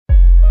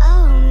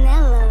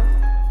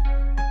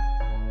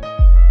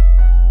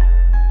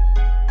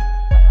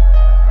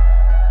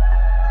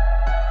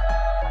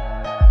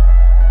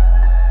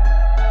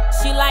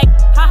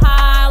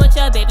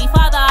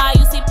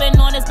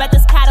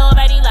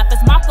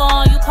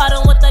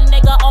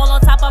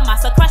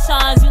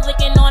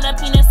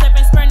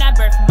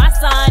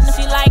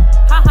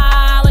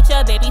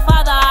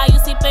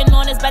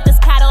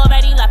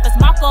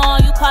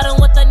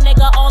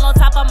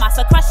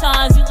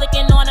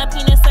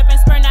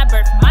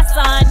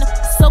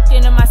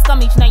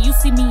stage, now you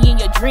see me in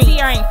your dreams. See,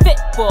 I ain't fit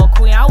for a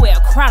queen, I wear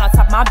a crown on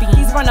top my beam.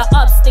 These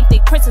runner-ups think they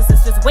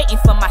princesses just waiting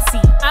for my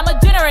seat. I'm a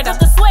generator,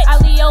 the switch. I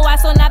leave your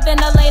ass on that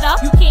ventilator.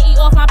 You can't eat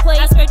off my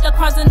plate, I scrape the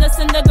crumbs in the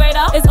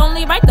disintegrator. It's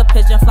only right the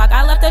pigeon flock,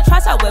 I left the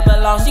trash out where it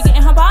belongs. She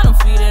getting her bottom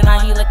feeding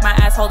on, he lick my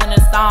ass holding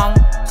his thong.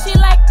 She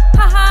like,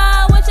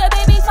 haha, with your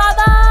baby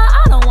father?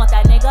 I don't want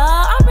that nigga,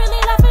 I'm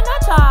really laughing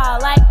at y'all.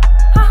 Like,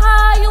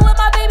 haha, you with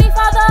my baby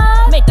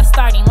father? Make the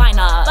starting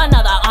lineup,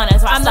 another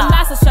honest roster. I'm the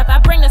master chef, I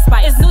bring the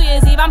spice. It's New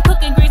Year's Eve, I'm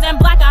cooking greens and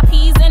black-eyed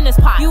peas in this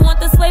pot. You want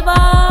this flavor?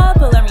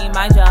 But let me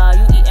remind ya,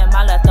 you eating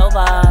my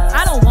leftovers.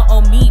 I don't want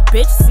old meat,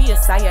 bitch, see ya,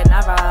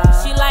 sayonara.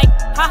 She like,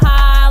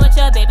 haha, with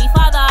your baby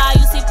father?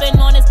 You sleeping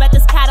on his bed,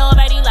 this cat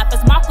already left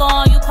his mark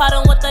on. You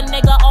cuddling with the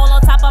nigga all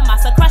on top of my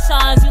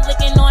secretions. You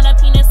licking on a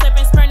penis,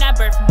 slurping sperm that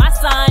birth my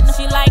son.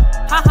 She like,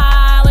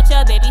 haha, with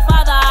your baby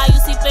father? You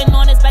sleeping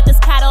on his bed, this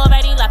cat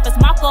already left his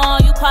mark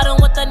on. You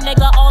cuddling with the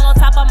nigga all on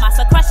top of my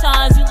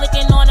secretions. You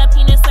licking on a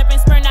penis, slurping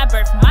sperm that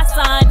birth my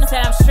son.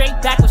 Said I'm straight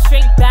back with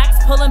straight backs,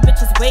 pulling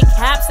bitches wig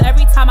caps.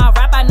 Every time I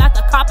rap, I knock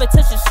the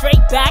competition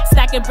straight back.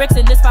 Stacking bricks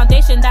in this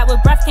foundation that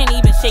with breath can't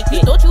even shake it.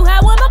 You thought you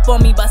had one up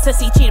on me, but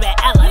sissy cheated at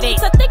elevate. You need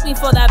to thank me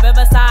for that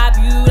riverside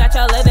view that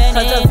you're living in.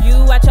 Cause the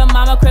view at your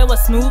mama crib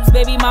was Snoop's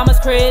baby mama's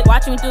crib.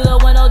 Watching through the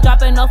window,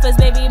 dropping off his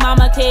baby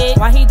mama kid.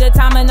 While he did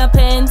time in the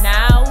pins.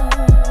 Now,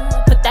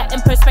 put that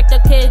in perspective,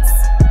 kids.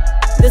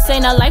 This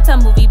ain't a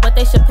Lifetime movie, but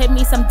they should pay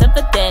me some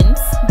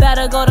dividends.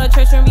 Better go to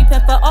church and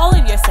repent for all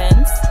of your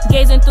sins.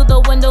 Gazing through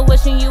the window,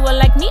 wishing you were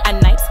like me at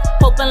night.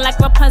 Hoping like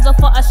Rapunzel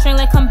for a string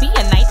like come be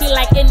a night. Feel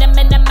like in the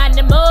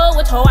mood,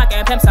 which hoe I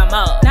can pimp some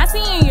more. Not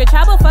seeing your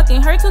child, but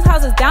fucking her 2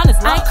 houses down is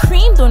low. I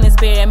creamed on his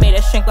beard and made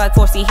it shrink like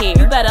 4C hair.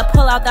 You better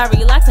pull out that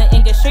relaxing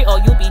and get straight or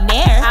you'll be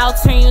near. I'll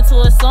turn you to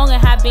a song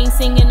and have Bing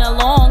singing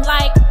along.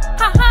 Like,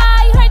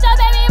 haha, you heard your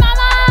baby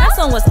mama? That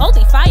song was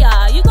oldie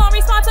fire. You gon'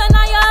 respond to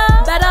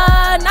Naya?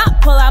 Better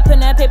not pull out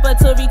pen and paper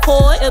to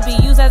record. It'll be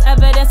used as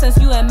evidence since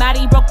you and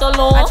Maddie broke the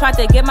law. I tried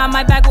to get my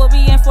mic back with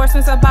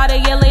reinforcements about a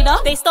year later.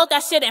 They stole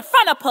that shit in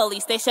front of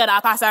police. They should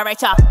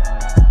incarcerate y'all.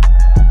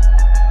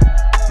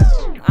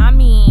 I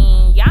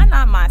mean, y'all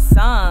not my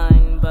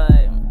son,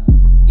 but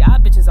y'all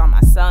bitches are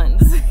my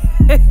sons.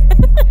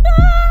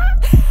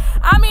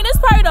 I mean, it's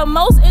probably the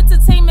most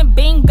entertainment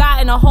Bing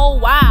got in a whole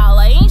while.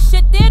 Like, ain't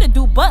shit there to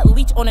do but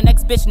leech on the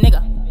next bitch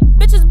nigga.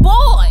 Bitch is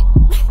bored.